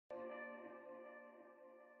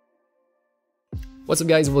What's up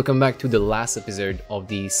guys, welcome back to the last episode of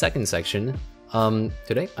the second section.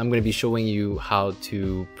 Today I'm going to be showing you how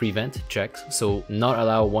to prevent checks, so not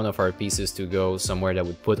allow one of our pieces to go somewhere that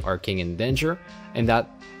would put our king in danger, and that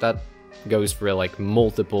goes for like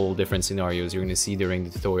multiple different scenarios you're going to see during the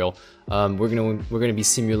tutorial. We're going to be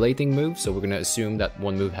simulating moves, so we're going to assume that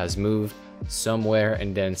one move has moved somewhere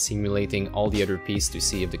and then simulating all the other piece to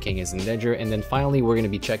see if the king is in danger, and then finally we're going to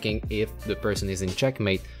be checking if the person is in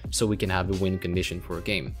checkmate so we can have the win condition for a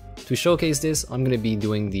game. To showcase this, I'm going to be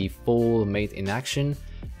doing the full mate in action,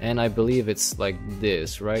 and I believe it's like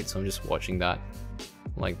this, right? So I'm just watching that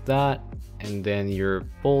like that, and then you're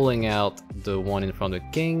pulling out the one in front of the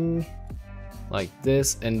king like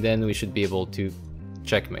this, and then we should be able to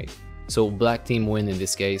checkmate. So black team win in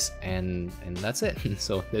this case, and that's it.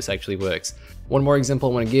 So this actually works. One more example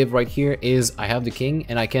I want to give right here is I have the king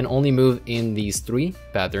and I can only move in these three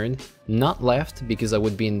pattern, not left because I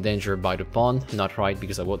would be in danger by the pawn, not right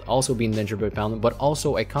because I would also be in danger by the pawn, but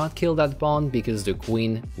also I can't kill that pawn because the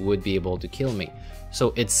queen would be able to kill me.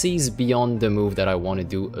 So it sees beyond the move that I want to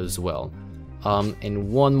do as well.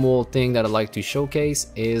 And one more thing that I like to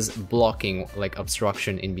showcase is blocking, like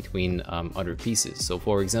obstruction in between other pieces. So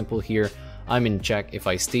for example here, I'm in check if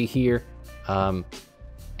I stay here,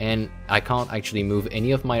 and I can't actually move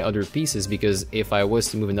any of my other pieces because if I was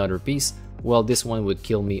to move another piece, well, this one would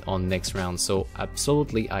kill me on next round, so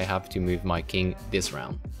absolutely I have to move my king this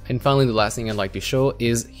round. And finally, the last thing I'd like to show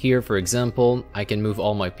is here, for example, I can move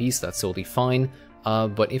all my piece, that's totally fine.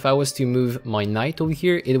 But if I was to move my knight over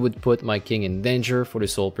here, it would put my king in danger for the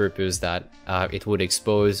sole purpose that it would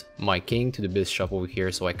expose my king to the bishop over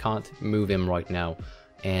here, so I can't move him right now,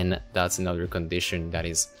 and that's another condition that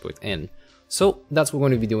is put in. So that's what we're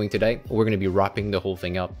going to be doing today. We're going to be wrapping the whole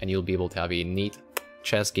thing up, and you'll be able to have a neat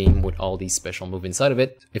chess game with all these special moves inside of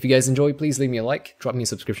it. If you guys enjoy, please leave me a like, drop me a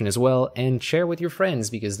subscription as well, and share with your friends,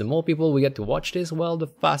 because the more people we get to watch this, well, the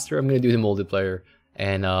faster I'm going to do the multiplayer,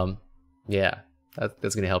 and yeah.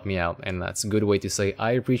 That's going to help me out, and that's a good way to say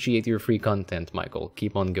I appreciate your free content, Michael.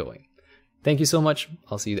 Keep on going. Thank you so much.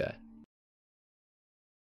 I'll see you there.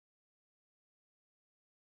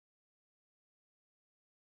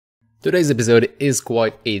 Today's episode is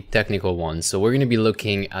quite a technical one, so we're going to be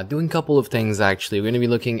looking at doing a couple of things actually. We're going to be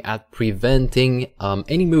looking at preventing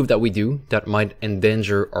any move that we do that might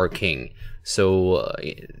endanger our king. So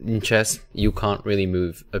in chess, you can't really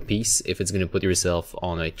move a piece if it's going to put yourself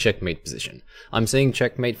on a checkmate position. I'm saying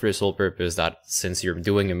checkmate for the sole purpose that since you're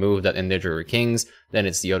doing a move that endangers your kings, then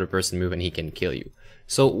it's the other person's move and he can kill you.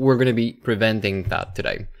 So we're going to be preventing that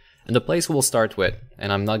today. And the place we'll start with,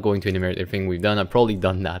 and I'm not going to enumerate everything we've done, I've probably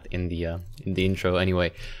done that in the intro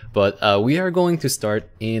anyway, but we are going to start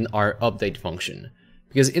in our update function.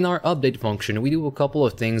 Because in our update function, we do a couple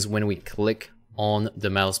of things when we click on the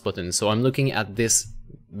mouse button. So I'm looking at this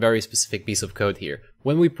very specific piece of code here.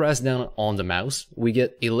 When we press down on the mouse, we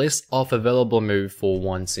get a list of available moves for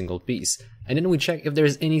one single piece. And then we check if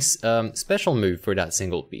there's any special move for that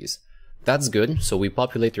single piece. That's good, so we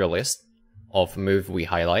populate our list of move we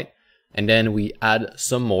highlight, and then we add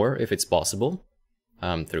some more if it's possible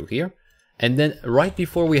through here. And then right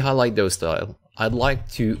before we highlight those style, I'd like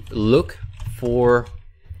to look for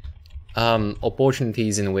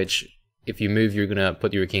opportunities in which if you move, you're gonna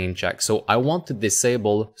put your king in check. So I want to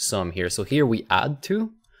disable some here. So here we add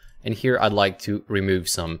two, and here I'd like to remove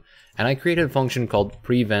some. And I created a function called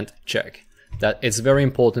prevent check. That it's very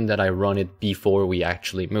important that I run it before we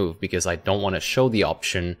actually move, because I don't want to show the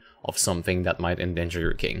option of something that might endanger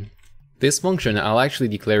your king. This function, I'll actually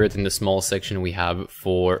declare it in the small section we have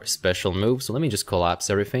for special moves. So let me just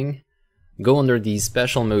collapse everything. Go under the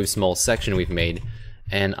special move small section we've made,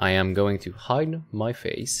 and I am going to hide my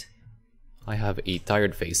face. I have a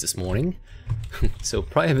tired face this morning. So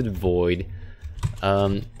private void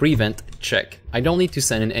prevent check. I don't need to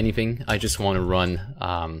send in anything. I just want to run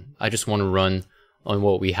on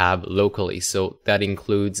what we have locally. So that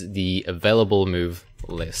includes the available move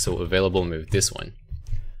list. So available move, this one.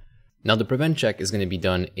 Now the prevent check is going to be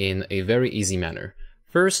done in a very easy manner.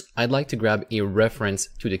 First, I'd like to grab a reference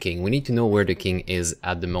to the king. We need to know where the king is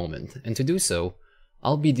at the moment. And to do so,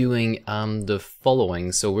 I'll be doing the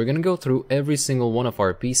following. So we're going to go through every single one of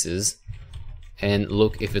our pieces and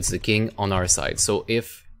look if it's the king on our side. So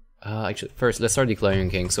if, actually first let's start declaring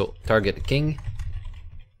king. So target king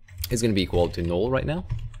is going to be equal to null right now.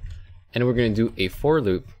 And we're going to do a for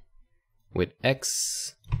loop with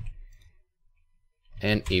x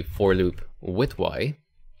and a for loop with y,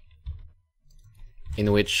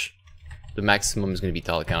 in which the maximum is going to be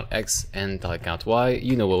tile count x and tile count y.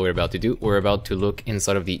 You know what we're about to do. We're about to look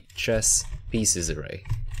inside of the chess pieces array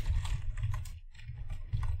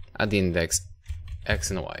at the index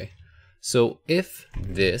x and y. So if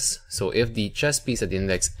the chess piece at the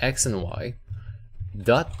index x and y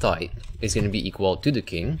dot type is going to be equal to the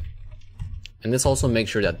king, and this also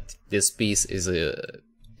makes sure that this piece is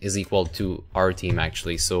equal to our team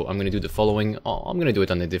actually. So I'm going to do the following. I'm going to do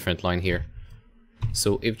it on a different line here.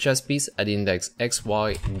 So if chess piece at the index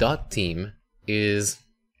xy dot team is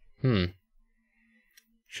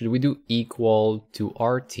should we do equal to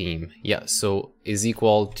our team? Yeah, so is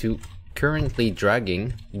equal to currently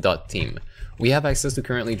dragging dot team. We have access to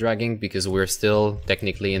currently dragging because we're still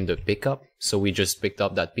technically in the pickup, so we just picked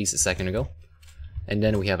up that piece a second ago, and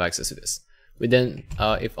then we have access to this. We then,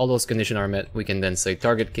 if all those conditions are met, we can then say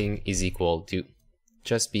target king is equal to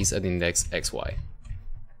chess piece at index xy.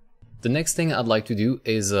 The next thing I'd like to do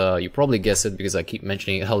is, you probably guessed it because I keep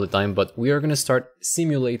mentioning it all the time, but we are going to start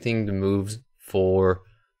simulating the moves for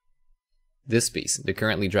this piece, the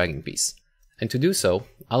currently dragging piece. And to do so,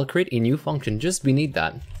 I'll create a new function just beneath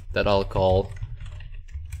that I'll call,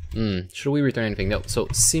 should we return anything? No, so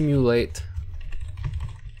simulate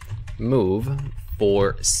move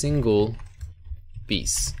for single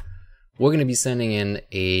piece. We're going to be sending in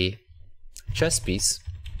a chess piece,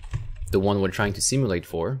 the one we're trying to simulate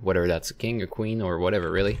for, whether that's a king, a queen, or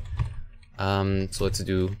whatever really. So let's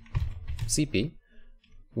do CP.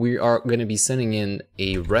 We are going to be sending in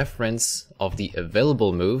a reference of the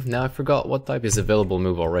available move. Now I forgot what type is available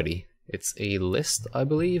move already. It's a list, I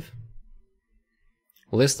believe.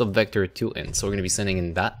 List of vector 2int. So we're going to be sending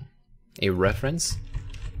in that, a reference.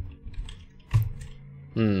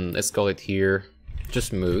 Let's call it here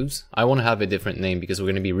just moves. I want to have a different name because we're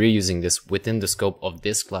going to be reusing this within the scope of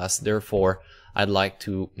this class. Therefore, I'd like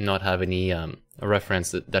to not have any a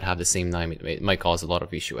reference that have the same name. It might cause a lot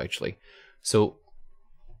of issue actually. So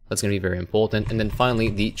that's going to be very important. And then finally,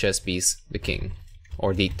 the chess piece, the king,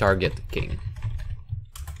 or the target king.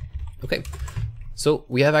 Okay, so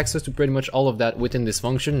we have access to pretty much all of that within this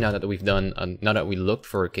function now that we've done, now that we looked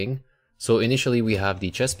for a king. So initially we have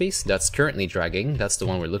the chess piece that's currently dragging, that's the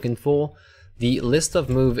one we're looking for. The list of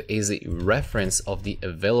move is a reference of the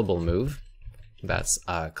available move, that's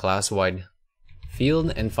a class-wide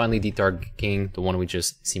field. And finally the target king, the one we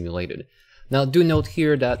just simulated. Now do note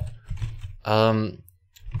here that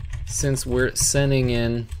since we're sending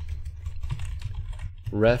in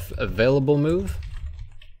ref available move,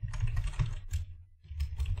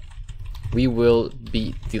 we will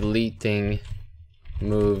be deleting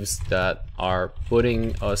moves that are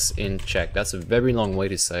putting us in check. That's a very long way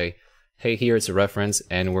to say, hey, here it's a reference,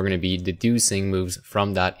 and we're going to be deducing moves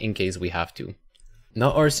from that in case we have to.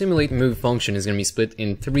 Now our simulate move function is going to be split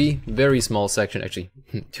in three very small sections, actually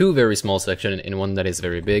two very small sections and one that is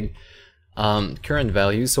very big. Current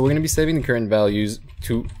values, so we're going to be saving the current values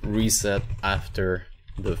to reset after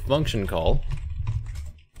the function call.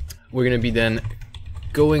 We're going to be then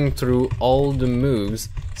going through all the moves,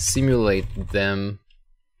 simulate them,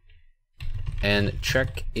 and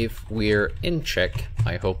check if we're in check.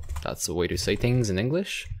 I hope that's the way to say things in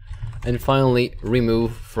English. And finally,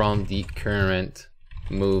 remove from the current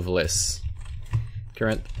move list,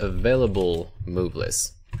 current available move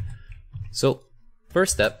list. So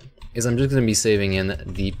first step is I'm just going to be saving in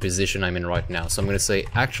the position I'm in right now. So I'm going to say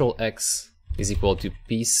actual x is equal to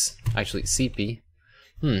piece, actually CP.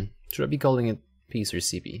 Should I be calling it piece or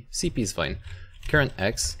CP? CP is fine. Current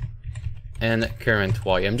x and current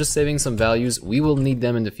y. I'm just saving some values. We will need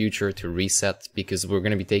them in the future to reset because we're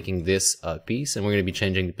going to be taking this piece and we're going to be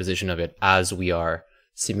changing the position of it as we are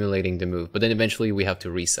simulating the move. But then eventually we have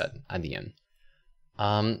to reset at the end.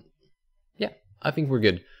 Yeah, I think we're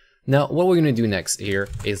good. Now what we're going to do next here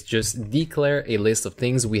is just declare a list of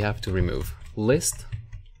things we have to remove. List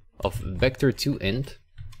of vector 2int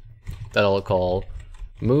that I'll call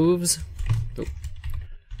moves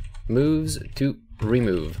to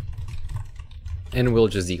remove, and we'll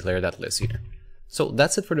just declare that list here. So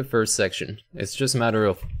that's it for the first section. It's just a matter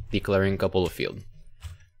of declaring a couple of fields.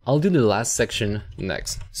 I'll do the last section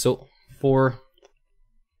next. So for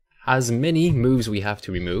as many moves we have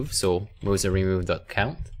to remove, so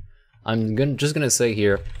moves.remove.count, I'm just gonna say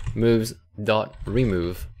here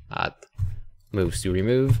moves.remove at moves to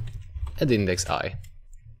remove at the index I,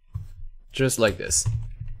 just like this.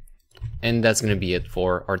 And that's going to be it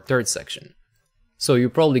for our third section. So you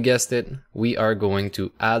probably guessed it, we are going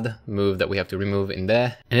to add move that we have to remove in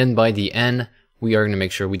there, and then by the end we are going to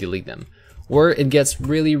make sure we delete them. Where it gets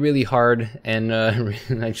really hard, and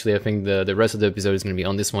actually I think the rest of the episode is going to be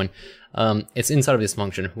on this one, it's inside of this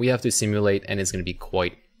function. We have to simulate and it's going to be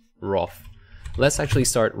quite rough. Let's actually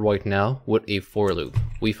start right now with a for loop.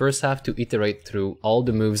 We first have to iterate through all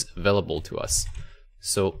the moves available to us.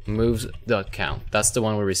 So moves.count, that's the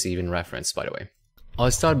one we receive in reference, by the way. I'll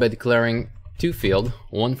start by declaring two fields,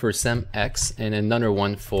 one for sem_x and another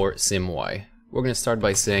one for sim_y. We're going to start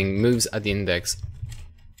by saying moves at the index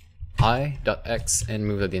i.x and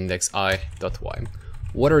moves at the index i.y.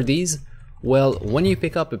 What are these? Well, when you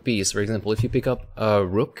pick up a piece, for example, if you pick up a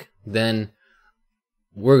rook, then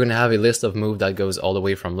we're going to have a list of moves that goes all the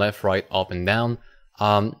way from left, right, up, and down.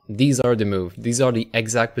 These are the moves. These are the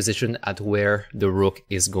exact position at where the rook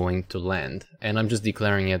is going to land. And I'm just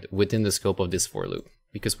declaring it within the scope of this for loop,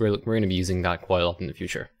 because we're going to be using that quite a lot in the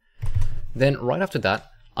future. Then right after that,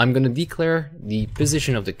 I'm going to declare the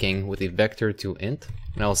position of the king with a vector to int,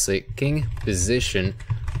 and I'll say king position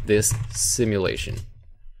this simulation.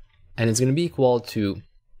 And it's going to be equal to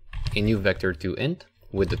a new vector to int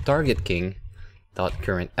with the target king dot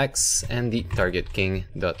current x and the target king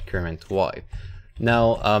dot current y.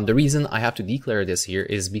 Now, the reason I have to declare this here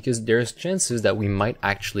is because there's chances that we might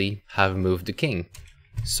actually have moved the king.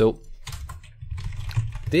 So,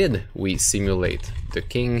 did we simulate the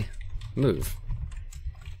king move?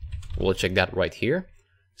 We'll check that right here.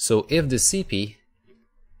 So if the CP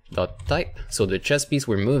dot type, so the chess piece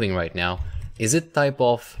we're moving right now, is it type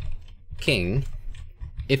of king?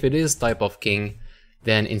 If it is type of king,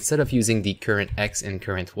 then instead of using the current x and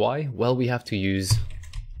current y, well, we have to use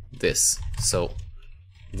this. So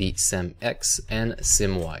the sem_x and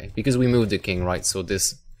sim_y, because we moved the king, right? So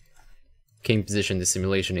this king position, the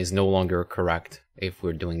simulation, is no longer correct if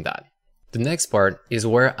we're doing that. The next part is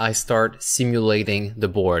where I start simulating the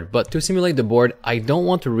board, but to simulate the board, I don't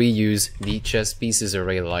want to reuse the chess pieces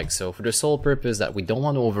array like so. For the sole purpose that we don't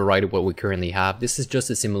want to override what we currently have, this is just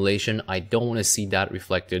a simulation. I don't want to see that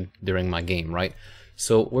reflected during my game, right?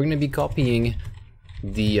 So we're going to be copying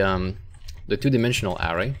the two-dimensional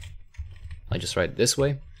array. I just write it this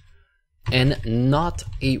way, and not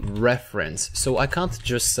a reference. So I can't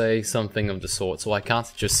just say something of the sort. So I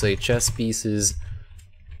can't just say chess pieces.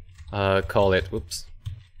 Call it, whoops,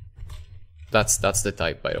 that's the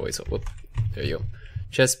type, by the way, so whoop, there you go,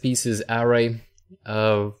 chess pieces array,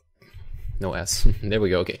 no s, there we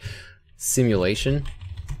go, okay, simulation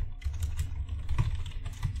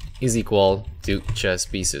is equal to chess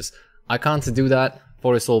pieces. I can't do that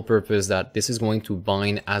for the sole purpose that this is going to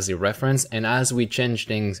bind as a reference, and as we change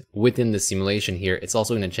things within the simulation here, it's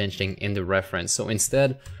also going to change things in the reference. So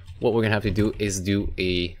instead, what we're going to have to do is do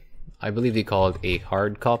a, I believe they call it a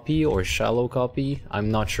hard copy or shallow copy. I'm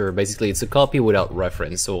not sure. Basically, it's a copy without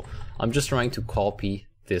reference. So I'm just trying to copy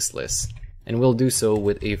this list. And we'll do so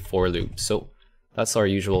with a for loop. So that's our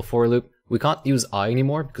usual for loop. We can't use I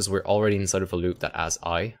anymore because we're already inside of a loop that has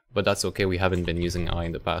I. But that's okay. We haven't been using I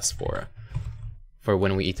in the past for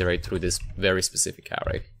when we iterate through this very specific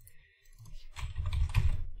array.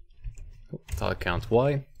 I'll count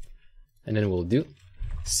Y. And then we'll do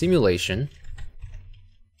simulation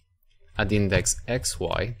at the index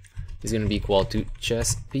xy is going to be equal to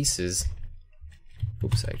chess pieces.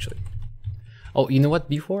 Oops, actually. Oh, you know what?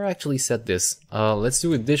 Before I actually set this, let's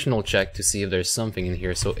do additional check to see if there's something in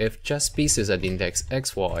here. So if chess pieces at the index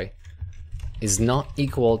xy is not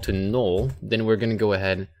equal to null, then we're going to go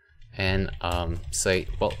ahead and say,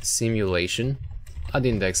 well, simulation at the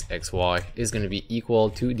index xy is going to be equal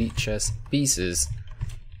to the chess pieces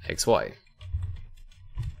xy.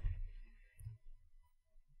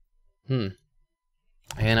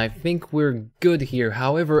 And I think we're good here.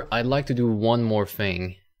 However, I'd like to do one more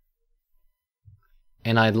thing.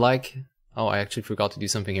 And I'd like... oh, I actually forgot to do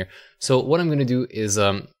something here. So what I'm going to do is,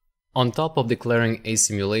 on top of declaring a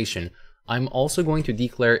simulation, I'm also going to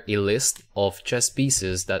declare a list of chess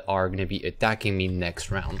pieces that are going to be attacking me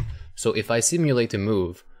next round. So if I simulate a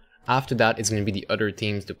move, after that it's going to be the other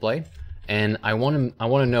teams to play. And I want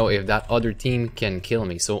to know if that other team can kill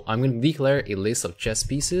me. So I'm going to declare a list of chess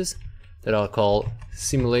pieces that I'll call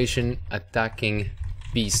simulation attacking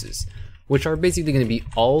pieces, which are basically going to be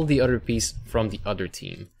all the other pieces from the other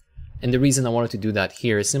team. And the reason I wanted to do that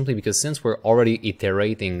here is simply because since we're already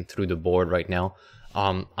iterating through the board right now,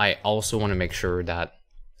 I also want to make sure that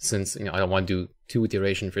since I don't want to do 2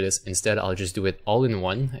 iterations for this, instead I'll just do it all in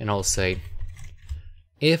one, and I'll say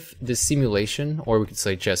if the simulation, or we could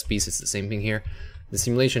say chess piece, it's the same thing here, the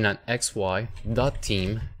simulation at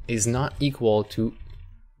xy.team is not equal to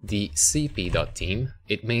the cp.team,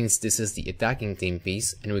 it means this is the attacking team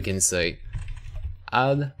piece, and we can say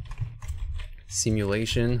add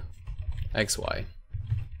simulation xy.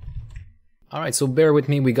 Alright, so bear with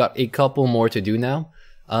me, we got a couple more to do now.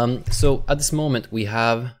 So at this moment we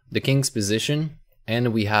have the king's position,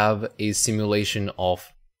 and we have a simulation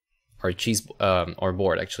of our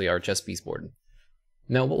board, actually our chess piece board.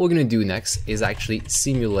 Now what we're going to do next is actually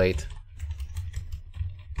simulate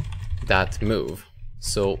that move.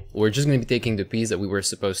 So we're just going to be taking the piece that we were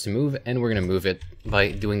supposed to move, and we're going to move it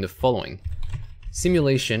by doing the following.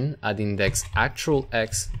 Simulation at index actual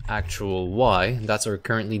x, actual y, that's our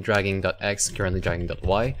currently dragging.x, currently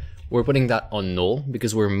dragging.y. We're putting that on null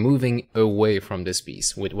because we're moving away from this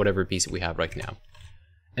piece with whatever piece we have right now.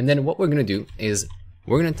 And then what we're going to do is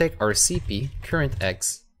we're going to take our CP current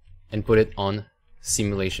x and put it on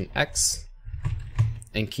simulation x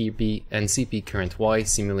and CP current y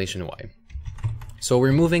simulation y. So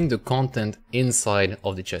we're moving the content inside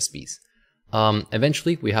of the chess piece.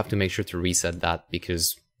 Eventually we have to make sure to reset that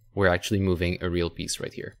because we're actually moving a real piece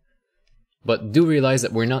right here. But do realize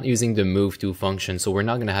that we're not using the move to function, so we're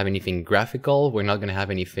not going to have anything graphical, we're not going to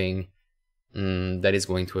have anything that is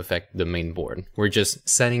going to affect the main board. We're just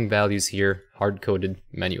setting values here, hard-coded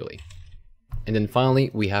manually. And then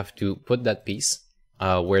finally we have to put that piece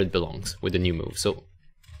where it belongs with the new move. So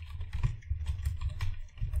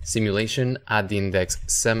simulation at the index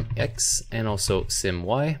sim_x and also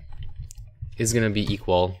sim_y is going to be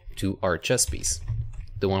equal to our chess piece,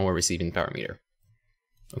 the one we're receiving parameter.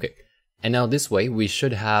 Okay, and now this way we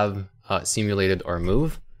should have simulated our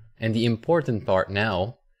move, and the important part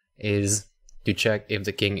now is to check if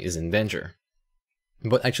the king is in danger.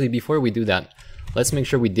 But actually before we do that, let's make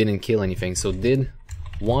sure we didn't kill anything. So did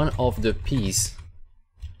one of the piece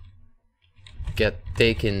get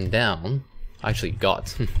taken down? Actually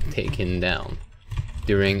got taken down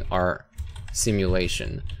during our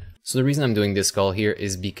simulation. So the reason I'm doing this call here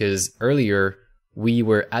is because earlier we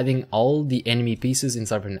were adding all the enemy pieces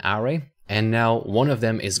inside of an array, and now one of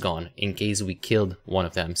them is gone in case we killed one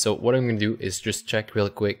of them. So what I'm going to do is just check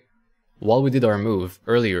real quick. While we did our move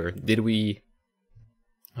earlier, but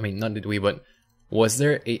was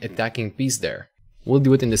there a attacking piece there? We'll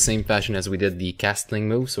do it in the same fashion as we did the castling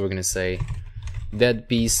move. So we're going to say dead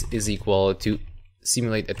piece is equal to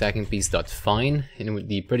simulate attacking piece dot find, and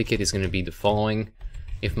the predicate is going to be the following: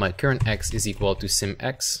 if my current x is equal to sim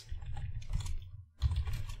x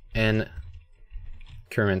and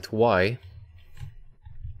current y,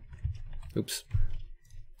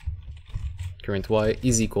 current y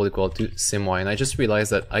is equal to sim y. And I just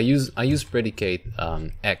realized that I use predicate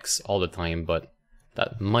x all the time, but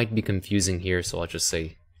that might be confusing here, so I'll just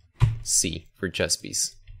say C for chess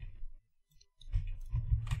piece.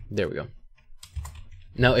 There we go.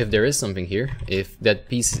 Now if there is something here, if that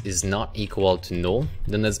piece is not equal to null,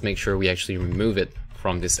 then let's make sure we actually remove it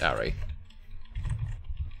from this array.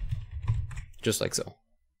 Just like so.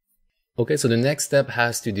 Okay, so the next step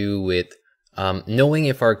has to do with knowing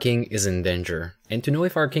if our king is in danger. And to know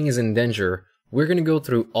if our king is in danger, we're going to go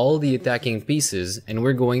through all the attacking pieces and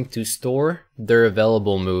we're going to store their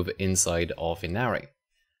available move inside of an array.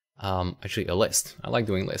 Actually a list. I like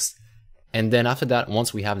doing lists. And then after that,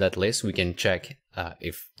 once we have that list, we can check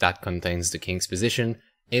if that contains the king's position.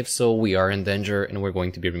 If so, we are in danger and we're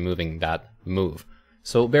going to be removing that move.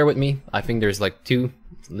 So bear with me. I think there's like two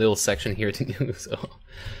little sections here to do. So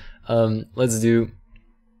let's do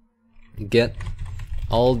get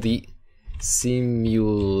all the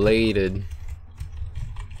simulated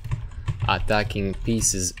attacking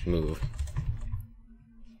pieces move.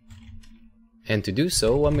 And to do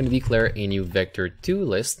so, I'm going to declare a new vector2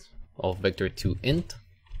 list of vector2 int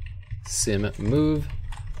sim move,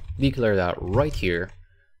 declare that right here,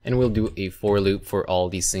 and we'll do a for loop for all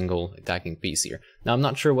the single attacking piece here. Now I'm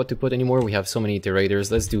not sure what to put anymore, we have so many iterators.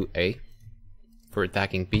 Let's do a for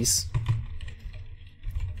attacking piece,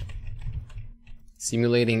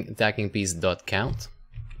 simulating attacking piece dot count,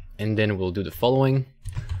 and then we'll do the following.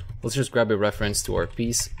 Let's just grab a reference to our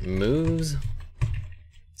piece moves,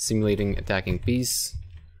 simulating attacking piece,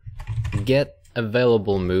 get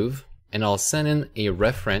available move, and I'll send in a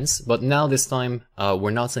reference, but now this time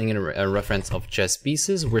we're not sending in a reference of chess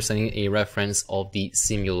pieces, we're sending a reference of the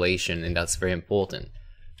simulation, and that's very important.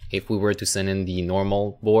 If we were to send in the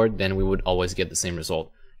normal board, then we would always get the same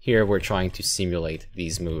result. Here we're trying to simulate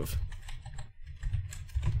these moves.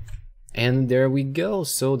 And there we go.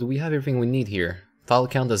 So do we have everything we need here? Tile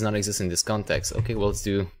count does not exist in this context. Okay, well let's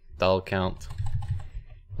do tile count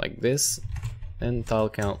like this, and tile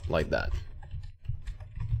count like that.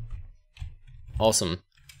 Awesome.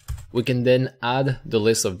 We can then add the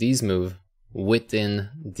list of these moves within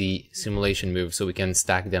the simulation move so we can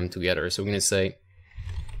stack them together. So we're going to say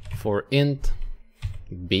for int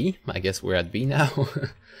b, I guess we're at b now,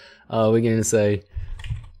 we're going to say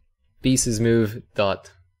pieces move dot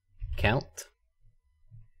count.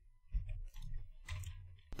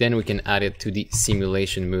 Then we can add it to the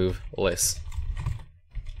simulation move list.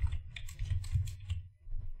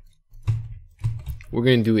 We're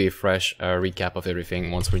going to do a fresh recap of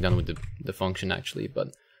everything once we're done with the function actually,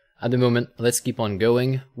 but At the moment, let's keep on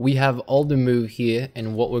going. We have all the move here,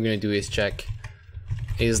 and what we're going to do is check,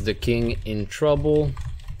 is the king in trouble?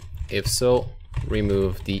 If so,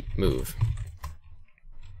 remove the move.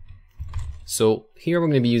 So here we're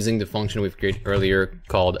going to be using the function we've created earlier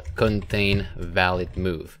called contain valid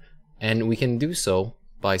move. And we can do so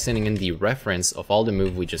by sending in the reference of all the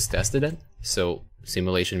move we just tested it. So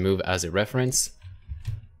simulation move as a reference.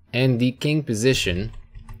 And the king position,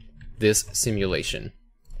 this simulation.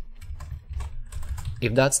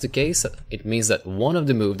 If that's the case, it means that one of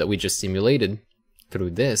the move that we just simulated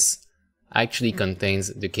through this actually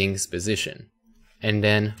contains the king's position. And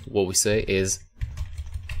then what we say is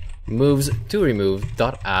moves to remove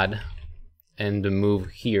dot add and the move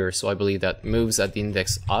here. So I believe that moves at the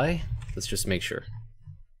index I. Let's just make sure.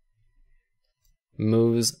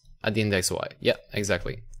 Moves at the index y. Yeah,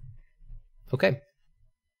 exactly. Okay.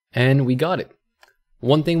 And we got it.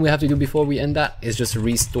 One thing we have to do before we end that is just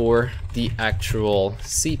restore the actual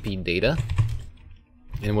CP data.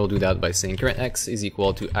 And we'll do that by saying current x is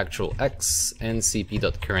equal to actual x and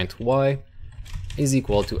cp.current y is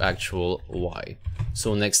equal to actual y.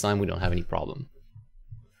 So next time we don't have any problem.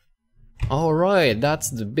 Alright, that's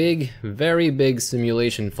the big, very big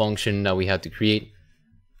simulation function that we had to create.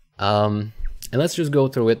 And let's just go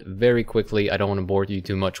through it very quickly. I don't want to bore you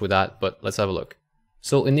too much with that, but let's have a look.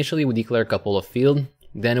 So initially we declare a couple of fields,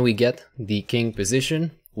 then we get the king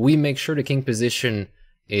position. We make sure the king position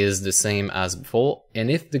is the same as before, and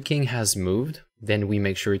if the king has moved, then we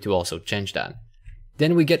make sure to also change that.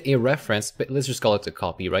 Then we get a reference, but let's just call it a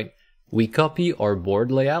copy, right? We copy our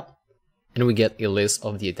board layout, and we get a list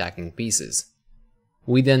of the attacking pieces.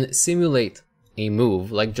 We then simulate a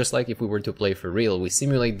move, just like if we were to play for real, we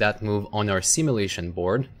simulate that move on our simulation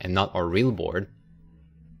board and not our real board.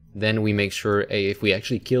 Then we make sure, if we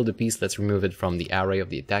actually kill the piece, let's remove it from the array of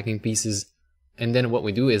the attacking pieces. And then what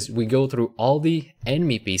we do is we go through all the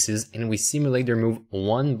enemy pieces and we simulate their move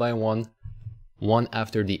one by one, one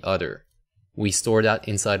after the other. We store that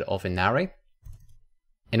inside of an array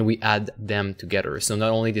and we add them together. So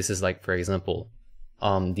not only this is for example,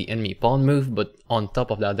 the enemy pawn move, but on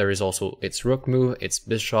top of that there is also its rook move, its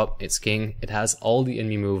bishop, its king. It has all the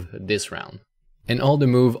enemy move this round. And all the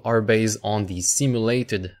move are based on the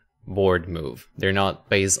simulated board move. They're not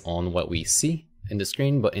based on what we see in the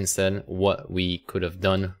screen, but instead what we could have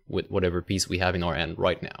done with whatever piece we have in our hand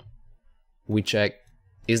right now. We check,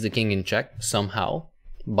 is the king in check somehow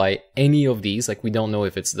by any of these? We don't know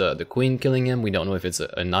if it's the queen killing him, we don't know if it's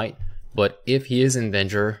a knight, but if he is in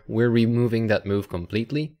danger, we're removing that move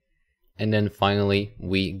completely. And then finally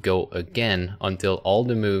we go again until all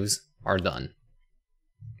the moves are done.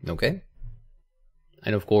 Okay?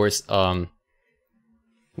 And of course,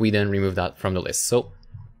 we then remove that from the list. So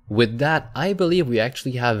with that, I believe we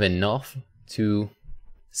actually have enough to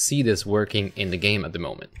see this working in the game at the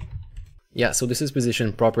moment. Yeah, so this is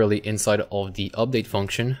positioned properly inside of the update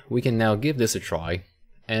function. We can now give this a try,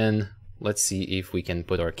 and let's see if we can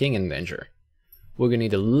put our king in danger. We're gonna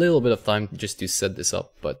need a little bit of time just to set this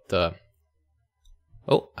up, but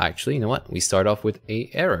oh, actually, you know what? We start off with an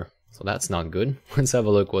error, so that's not good. Let's have a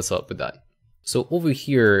look what's up with that. So over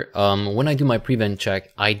here, when I do my prevent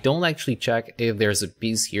check, I don't actually check if there's a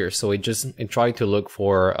piece here. So it tried to look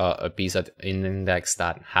for a piece at an index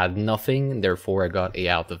that had nothing. Therefore, I got a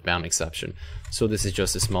out of bound exception. So this is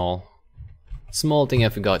just a small thing I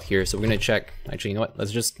forgot here. So we're gonna check. Actually, you know what?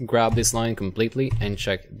 Let's just grab this line completely and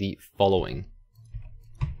check the following.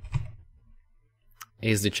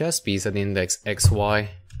 Is the chess piece at the index xy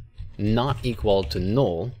not equal to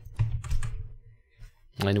null?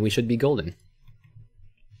 And we should be golden.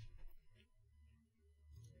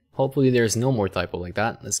 Hopefully there's no more typo like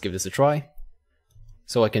that. Let's give this a try.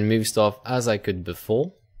 So I can move stuff as I could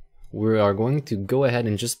before. We are going to go ahead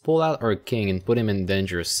and just pull out our king and put him in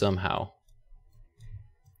danger somehow.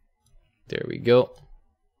 There we go.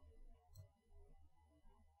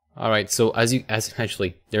 Alright, so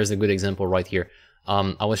actually, there's a good example right here.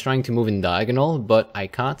 I was trying to move in diagonal, but I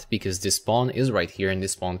can't because this pawn is right here and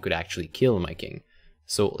this pawn could actually kill my king.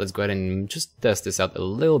 So let's go ahead and just test this out a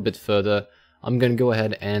little bit further. I'm gonna go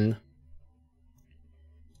ahead and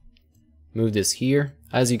move this here.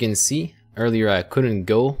 As you can see, earlier I couldn't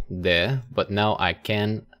go there, but now I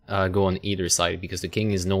can go on either side because the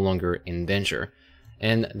king is no longer in danger.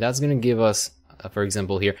 And that's gonna give us, for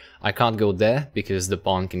example here, I can't go there because the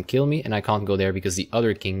pawn can kill me, and I can't go there because the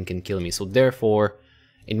other king can kill me. So therefore,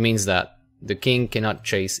 it means that the king cannot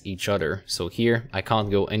chase each other. So here, I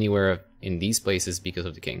can't go anywhere in these places because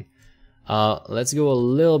of the king. Let's go a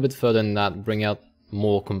little bit further than that, bring out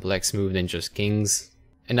more complex move than just kings.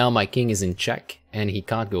 And now my king is in check, and he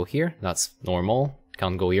can't go here, that's normal.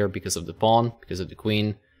 can't go here because of the pawn, because of the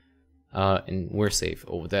queen, and we're safe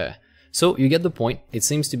over there. So you get the point. It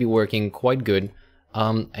seems to be working quite good.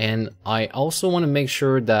 And I also want to make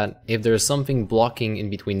sure that if there's something blocking in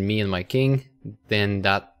between me and my king, then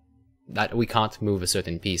that we can't move a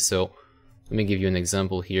certain piece. So let me give you an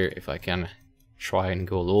example here if I can try and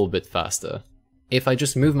go a little bit faster. If I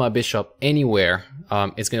just move my bishop anywhere,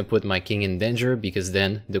 it's going to put my king in danger because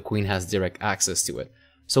then the queen has direct access to it.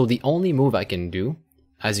 So the only move I can do,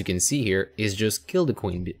 as you can see here, is just kill the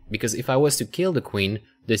queen. Because if I was to kill the queen,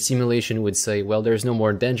 the simulation would say, well, there's no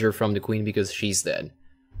more danger from the queen because she's dead.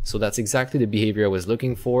 So that's exactly the behavior I was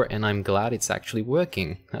looking for, and I'm glad it's actually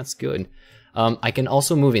working. That's good. I can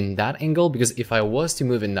also move in that angle, because if I was to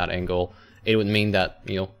move in that angle, it would mean that,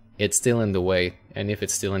 you know, it's still in the way. And if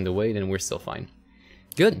it's still in the way, then we're still fine.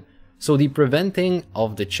 Good. So the preventing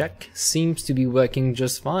of the check seems to be working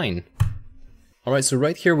just fine. Alright, so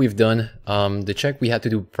right here we've done the check we had to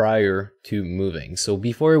do prior to moving. So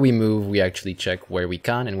before we move, we actually check where we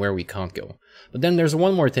can and where we can't go. But then there's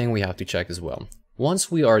one more thing we have to check as well.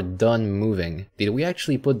 Once we are done moving, did we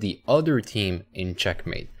actually put the other team in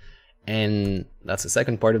checkmate? And that's the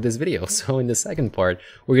second part of this video. So in the second part,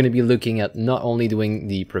 we're going to be looking at not only doing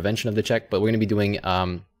the prevention of the check, but we're going to be doing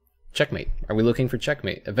checkmate. Are we looking for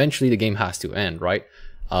checkmate? Eventually the game has to end, right?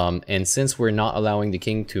 And since we're not allowing the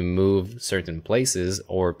king to move certain places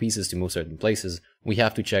or pieces to move certain places, we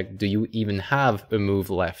have to check, do you even have a move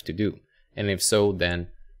left to do? And if so, then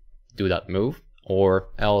do that move, or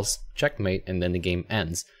else checkmate, and then the game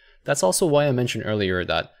ends. That's also why I mentioned earlier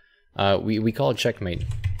that we call it checkmate,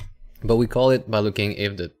 but we call it by looking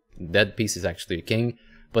if the dead piece is actually the king,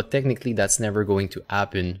 but technically that's never going to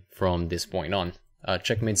happen from this point on.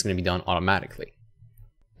 Checkmate is going to be done automatically.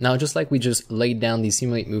 Now, just like we just laid down the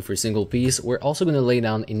simulate move for single piece, we're also going to lay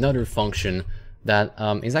down another function that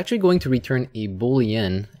is actually going to return a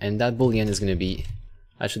boolean, and that boolean is going to be,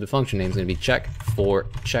 actually the function name is going to be check for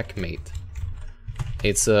checkmate.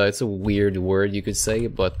 It's a weird word, you could say,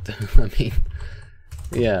 but I mean,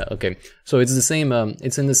 yeah, okay. So it's the same,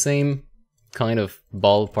 it's in the same kind of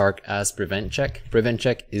ballpark as prevent check. Prevent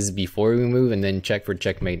check is before we move, and then check for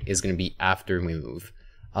checkmate is going to be after we move.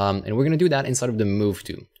 And we're going to do that inside of the move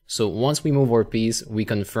too. So once we move our piece, we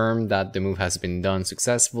confirm that the move has been done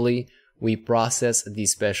successfully. We process the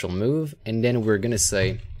special move, and then we're going to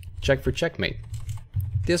say check for checkmate.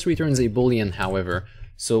 This returns a boolean, however,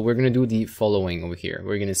 so we're going to do the following over here.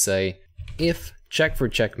 We're going to say if check for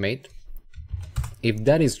checkmate, if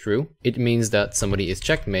that is true, it means that somebody is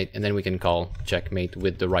checkmate, and then we can call checkmate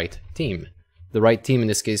with the right team. The right team in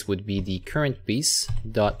this case would be the current piece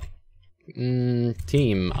dot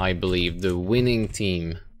team, I believe, the winning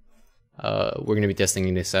team. We're going to be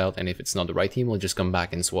testing this out, and if it's not the right team, we'll just come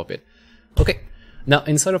back and swap it. Okay, now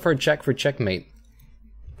inside of our check for checkmate,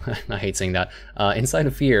 I hate saying that, inside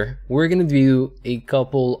of here, we're going to do a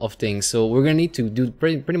couple of things. So we're going to need to do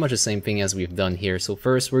pretty much the same thing as we've done here. So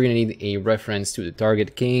first, we're going to need a reference to the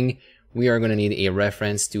target king. We are going to need a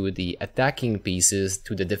reference to the attacking pieces,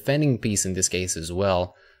 to the defending piece in this case as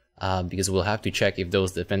well. Because we'll have to check if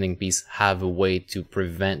those defending pieces have a way to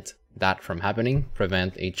prevent that from happening,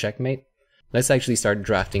 prevent a checkmate. Let's actually start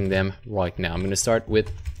drafting them right now. I'm going to start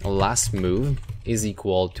with last move is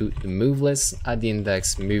equal to the move list at the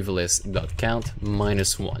index move list.count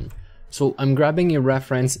 -1. So I'm grabbing a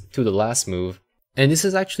reference to the last move, and this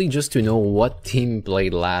is actually just to know what team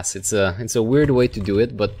played last. It's a weird way to do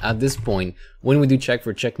it, but at this point, when we do check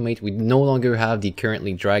for checkmate, we no longer have the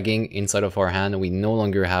currently dragging inside of our hand, and we no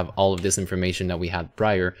longer have all of this information that we had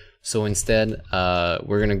prior. So instead,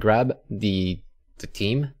 we're gonna grab the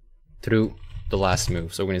team through the last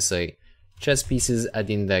move. So we're gonna say chess pieces at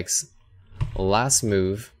the index last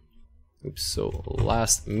move. Oops, so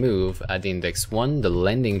last move at the index 1, the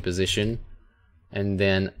landing position, and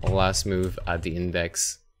then last move at the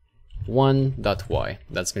index 1.y.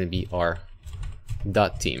 That's going to be our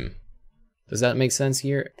dot team. Does that make sense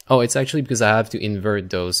here? Oh, it's actually because I have to invert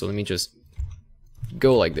those, so let me just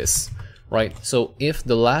go like this, right? So if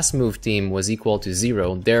the last move team was equal to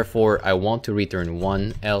 0, therefore I want to return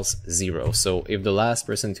 1, else 0. So if the last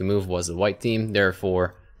person to move was the white team,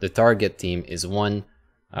 therefore the target team is 1,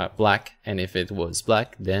 black, and if it was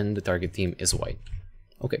black, then the target team is white.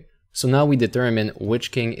 Okay. So now we determine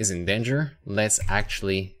which king is in danger. Let's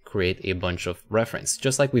actually create a bunch of reference,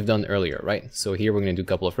 just like we've done earlier, right? So here we're going to do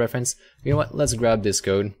a couple of reference. You know what? Let's grab this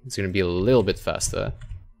code. It's going to be a little bit faster.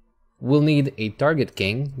 We'll need a target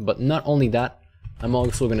king, but not only that, I'm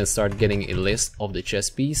also going to start getting a list of the chess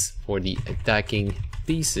piece for the attacking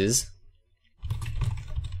pieces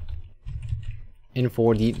and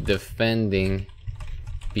for the defending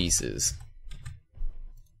pieces.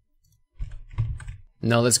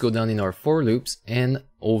 Now let's go down in our for loops, and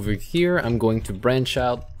over here I'm going to branch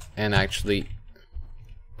out and actually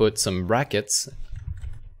put some brackets.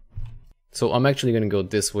 So I'm actually going to go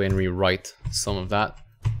this way and rewrite some of that.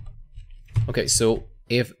 Okay, so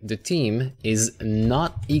if the team is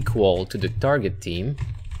not equal to the target team,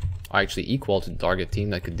 or actually equal to the target team,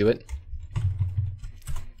 that could do it.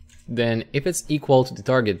 Then if it's equal to the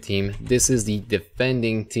target team, this is the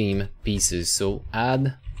defending team pieces. So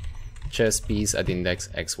add chess piece at index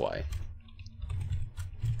xy.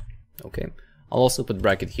 Okay, I'll also put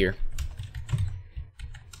bracket here.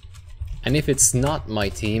 And if it's not my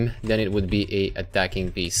team, then it would be a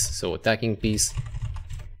attacking piece. So attacking piece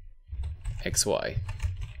xy.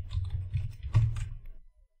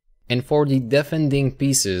 And for the defending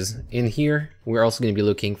pieces in here, we're also going to be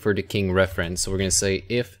looking for the king reference. So we're going to say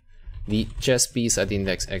if the chess piece at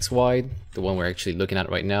index xy, the one we're actually looking at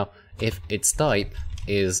right now, if its type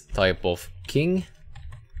is type of king,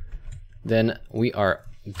 then we are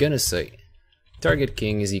gonna say target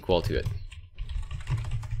king is equal to it.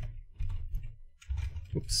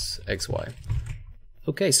 Oops, xy.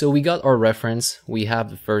 Okay, so we got our reference. We have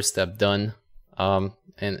the first step done. And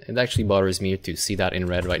it actually bothers me to see that in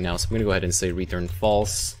red right now, so I'm gonna go ahead and say return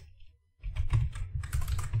false.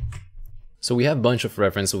 So we have a bunch of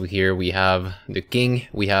reference over here. We have the king,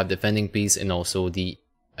 we have defending piece, and also the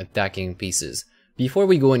attacking pieces. Before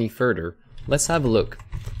we go any further, let's have a look.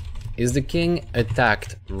 Is the king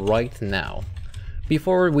attacked right now?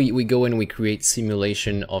 Before we go and we create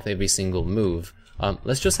simulation of every single move,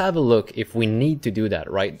 let's just have a look if we need to do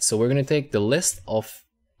that, right? So we're going to take the list of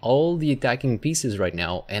all the attacking pieces right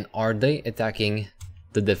now, and are they attacking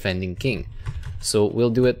the defending king? So we'll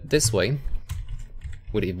do it this way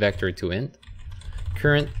with a vector2 int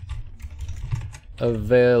current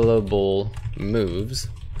available moves,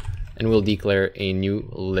 and we'll declare a new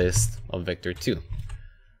list of vector2.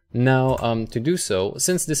 Now to do so,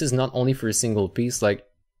 since this is not only for a single piece, like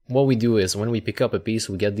what we do is when we pick up a piece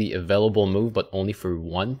we get the available move but only for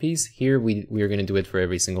one piece. Here we are going to do it for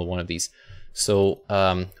every single one of these. So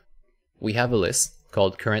we have a list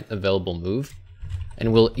called current available move,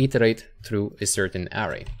 and we'll iterate through a certain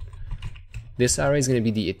array. This array is going to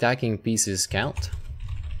be the attacking pieces count,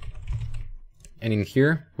 and in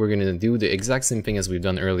here we're going to do the exact same thing as we've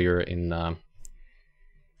done earlier in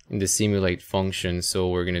the simulate function. So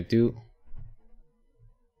we're going to do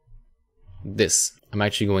this. I'm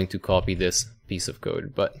actually going to copy this piece of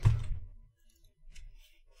code, but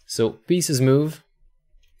so pieces move,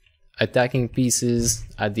 attacking pieces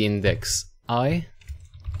at the index I,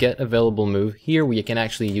 get available move. Here we can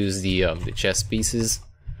actually use the chess pieces.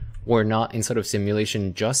 We're not inside of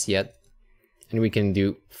simulation just yet, and we can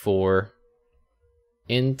do for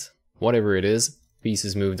int whatever it is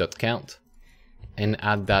pieces move.count and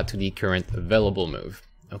add that to the current available move.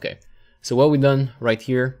 Okay, so what we've done right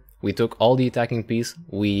here, we took all the attacking piece,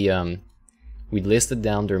 we listed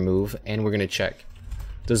down their move, and we're gonna check,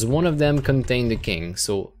 does one of them contain the king?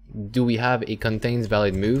 So do we have a contains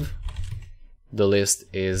valid move? The list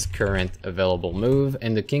is current available move,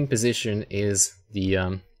 and the king position is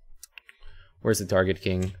the where's the target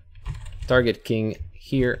king? Target king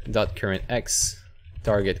here dot current x,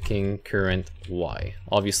 target king current y.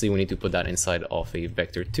 Obviously we need to put that inside of a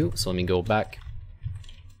vector2, so let me go back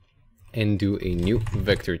and do a new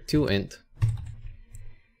vector2 int,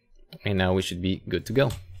 and now we should be good to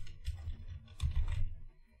go.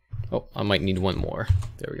 Oh, I might need one more.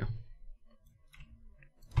 There we go.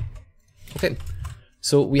 Okay,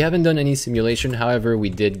 so we haven't done any simulation, however we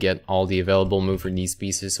did get all the available move for these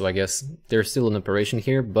pieces, so I guess there's still an operation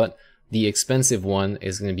here, but the expensive one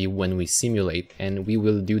is going to be when we simulate, and we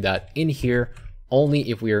will do that in here only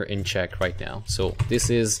if we are in check right now. So this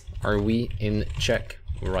is, are we in check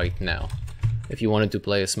right now? If you wanted to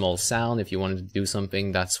play a small sound, if you wanted to do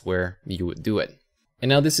something, that's where you would do it. And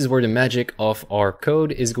now this is where the magic of our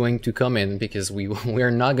code is going to come in, because we're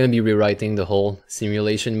not going to be rewriting the whole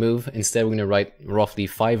simulation move. Instead, we're going to write roughly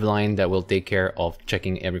 5 lines that will take care of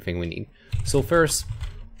checking everything we need. So first,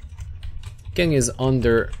 king is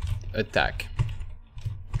under attack.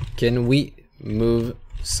 Can we move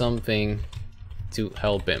something to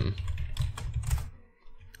help him?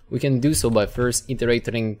 We can do so by first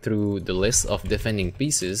iterating through the list of defending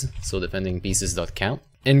pieces, so defending pieces.count,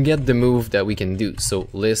 and get the move that we can do. So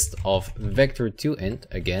list of vector2 int,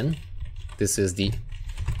 again, this is the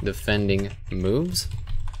defending moves.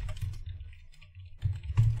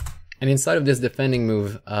 And inside of this defending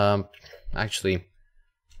move, actually,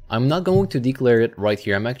 I'm not going to declare it right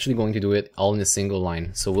here. I'm actually going to do it all in a single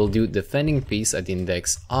line. So we'll do defending piece at the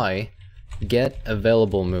index I, get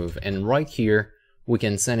available move. And right here, we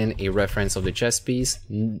can send in a reference of the chess piece.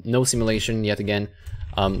 No simulation yet again.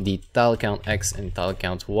 The tile count X and tile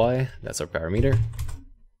count Y, that's our parameter.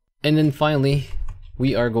 And then finally,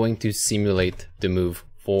 we are going to simulate the move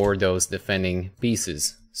for those defending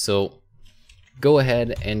pieces. So go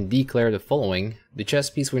ahead and declare the following. The chess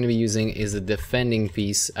piece we're going to be using is the defending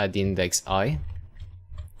piece at the index I,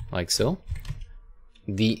 like so.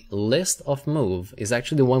 The list of move is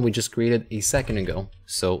actually the one we just created a second ago.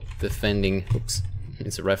 So defending, oops,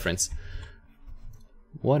 it's a reference.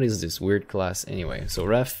 What is this weird class anyway? So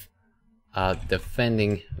ref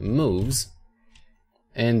defending moves,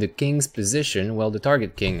 and the king's position, well, the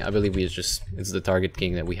target king, I believe it's the target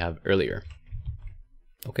king that we have earlier.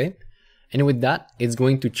 Okay, and with that, it's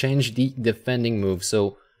going to change the defending move.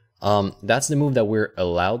 So that's the move that we're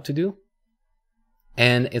allowed to do.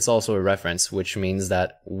 And it's also a reference, which means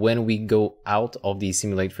that when we go out of the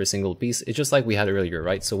simulate for single piece, it's just like we had earlier,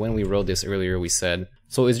 right? So when we wrote this earlier, we said,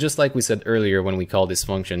 so it's just like we said earlier when we call this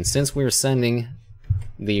function, since we're sending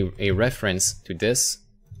a reference to this,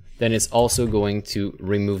 then it's also going to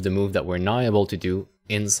remove the move that we're not able to do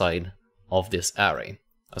inside of this array.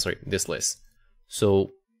 This list.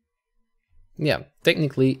 So yeah,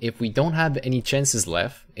 technically, if we don't have any chances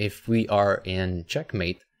left, if we are in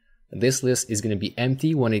checkmate, this list is going to be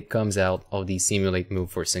empty when it comes out of the simulate move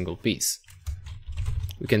for single piece.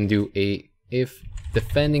 We can do a if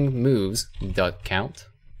defending moves dot count.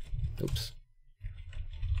 Oops.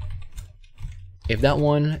 If that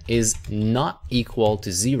one is not equal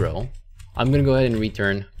to 0, I'm going to go ahead and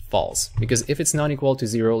return false. Because if it's not equal to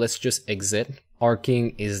 0, let's just exit. Our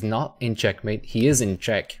king is not in checkmate. He is in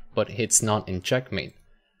check, but it's not in checkmate.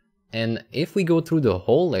 And if we go through the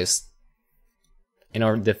whole list, and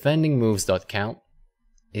our defending moves.count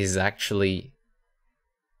is actually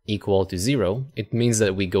equal to 0, it means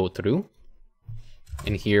that we go through.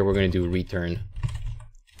 And here we're going to do return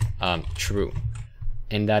true.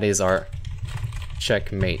 And that is our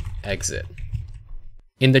checkmate exit.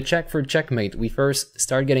 In the check for checkmate, we first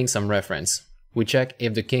start getting some reference. We check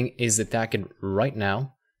if the king is attacked right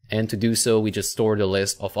now, and to do so we just store the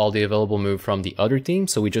list of all the available moves from the other team.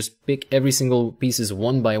 So we just pick every single pieces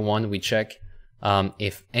one by one. We check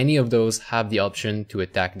if any of those have the option to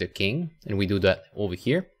attack the king, and we do that over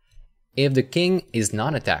here. If the king is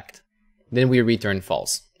not attacked, then we return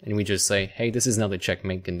false, and we just say, hey, this is not a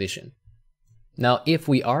checkmate condition. Now, if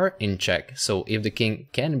we are in check, so if the king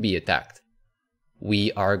can be attacked,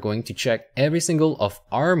 we are going to check every single of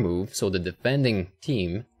our move, so the defending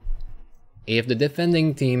team. If the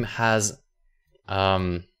defending team has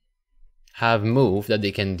have move that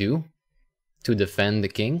they can do to defend the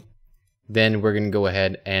king, then we're going to go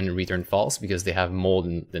ahead and return false because they have more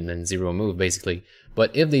than 0 move basically.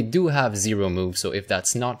 But if they do have 0 move, so if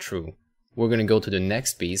that's not true, we're going to go to the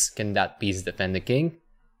next piece. Can that piece defend the king?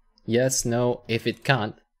 Yes, no. If it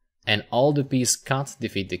can't, and all the piece can't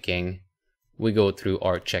defeat the king, we go through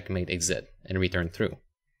our checkmate exit and return through.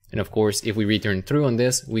 And of course, if we return through on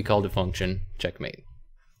this, we call the function checkmate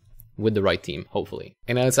with the right team, hopefully.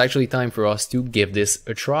 And now it's actually time for us to give this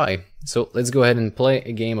a try. So let's go ahead and play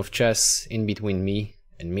a game of chess in between me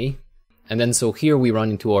and me. And then so here we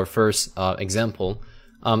run into our first example.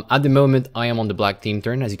 At the moment, I am on the black team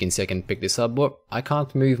turn. As you can see, I can pick this up, but I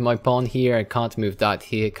can't move my pawn here. I can't move that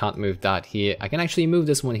here. Can't move that here. I can actually move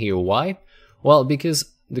this one here. Why? Well, because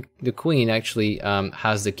the queen actually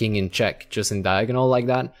has the king in check, just in diagonal like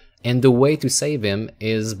that. And the way to save him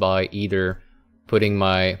is by either putting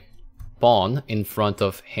my pawn in front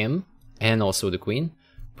of him and also the queen.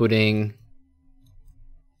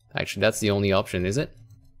 Actually, that's the only option, is it?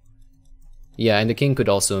 Yeah, and the king could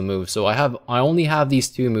also move. So I only have these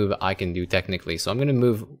two moves I can do technically. So I'm going to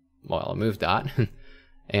move, well, I'll move that.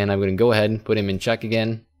 And I'm going to go ahead and put him in check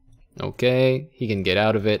again. Okay, he can get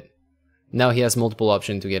out of it. Now he has multiple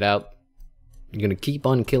options to get out. I'm going to keep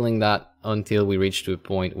on killing that until we reach to a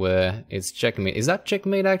point where it's checkmate. Is that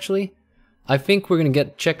checkmate actually? I think we're going to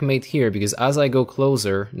get checkmate here because as I go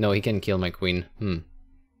closer, no, he can kill my queen.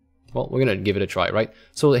 Well, we're going to give it a try, right?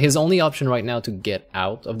 So his only option right now to get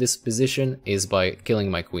out of this position is by killing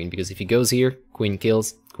my queen, because if he goes here, queen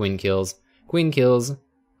kills, queen kills, queen kills,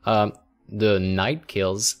 the knight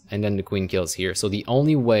kills, and then the queen kills here. So the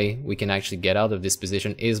only way we can actually get out of this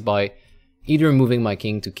position is by either moving my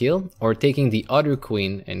king to kill or taking the other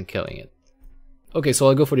queen and killing it. Okay, so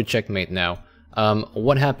I'll go for the checkmate now.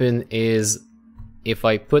 What happened is if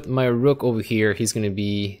I put my rook over here, he's going to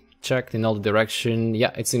be checked in all the direction.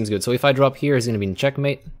 Yeah, it seems good. So if I drop here, it's going to be in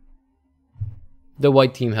checkmate. The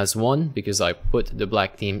white team has won because I put the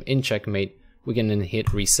black team in checkmate. We can then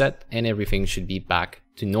hit reset and everything should be back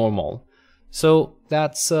to normal. So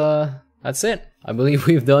that's that's it. I believe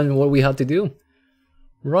we've done what we had to do.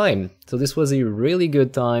 Right, so this was a really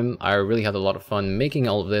good time. I really had a lot of fun making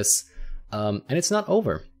all of this, and it's not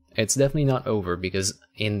over. It's definitely not over, because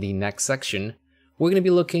in the next section, we're going to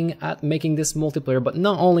be looking at making this multiplayer, but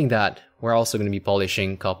not only that, we're also going to be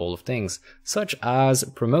polishing a couple of things, such as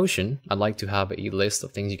promotion. I'd like to have a list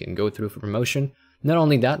of things you can go through for promotion. Not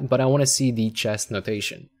only that, but I want to see the chess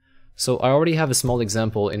notation. So I already have a small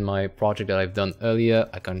example in my project that I've done earlier.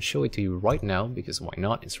 I can show it to you right now, because why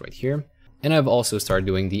not? It's right here. And I've also started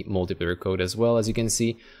doing the multiplayer code as well, as you can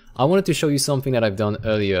see. I wanted to show you something that I've done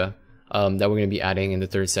earlier that we're going to be adding in the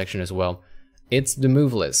third section as well. It's the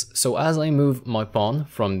move list. So as I move my pawn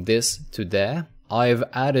from this to there, I've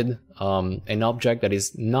added an object that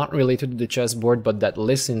is not related to the chessboard, but that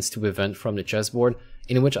listens to event from the chessboard,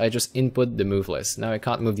 in which I just input the move list. Now I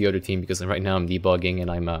can't move the other team because right now I'm debugging and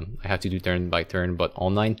I have to do turn by turn, but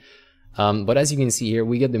online. But as you can see here,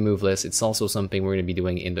 we get the move list. It's also something we're going to be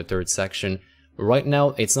doing in the third section. Right now,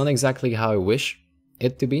 it's not exactly how I wish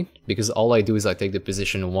it to be, because all I do is I take the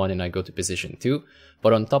position 1 and I go to position 2.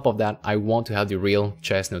 But on top of that, I want to have the real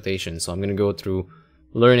chess notation. So I'm going to go through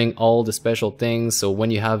learning all the special things. So when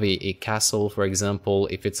you have a castle, for example,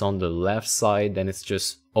 if it's on the left side, then it's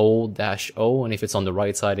just O-O, and if it's on the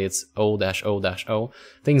right side, it's O-O-O.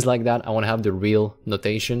 Things like that. I want to have the real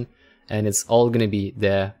notation, and it's all going to be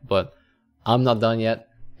there, but I'm not done yet,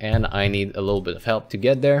 and I need a little bit of help to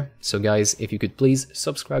get there. So guys, if you could please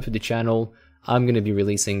subscribe to the channel. I'm going to be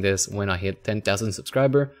releasing this when I hit 10,000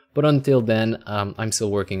 subscribers, but until then, I'm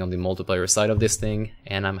still working on the multiplayer side of this thing,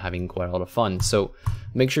 and I'm having quite a lot of fun. So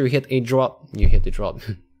make sure you hit the drop.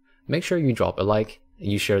 Make sure you drop a like,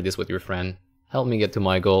 you share this with your friend. Help me get to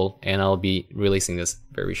my goal, and I'll be releasing this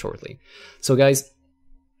very shortly. So guys,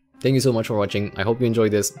 thank you so much for watching. I hope you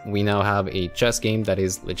enjoyed this. We now have a chess game that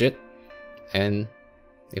is legit, and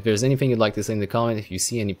if there's anything you'd like to say in the comment, if you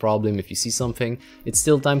see any problem, if you see something, it's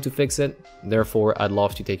still time to fix it. Therefore, I'd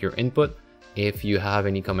love to take your input. If you have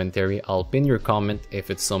any commentary, I'll pin your comment if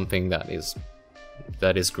it's something that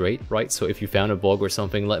is great, right? So if you found a bug or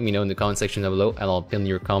something, let me know in the comment section down below, and I'll pin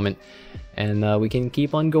your comment, and we can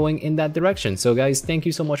keep on going in that direction. So guys, thank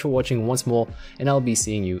you so much for watching once more, and I'll be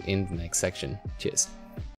seeing you in the next section. Cheers.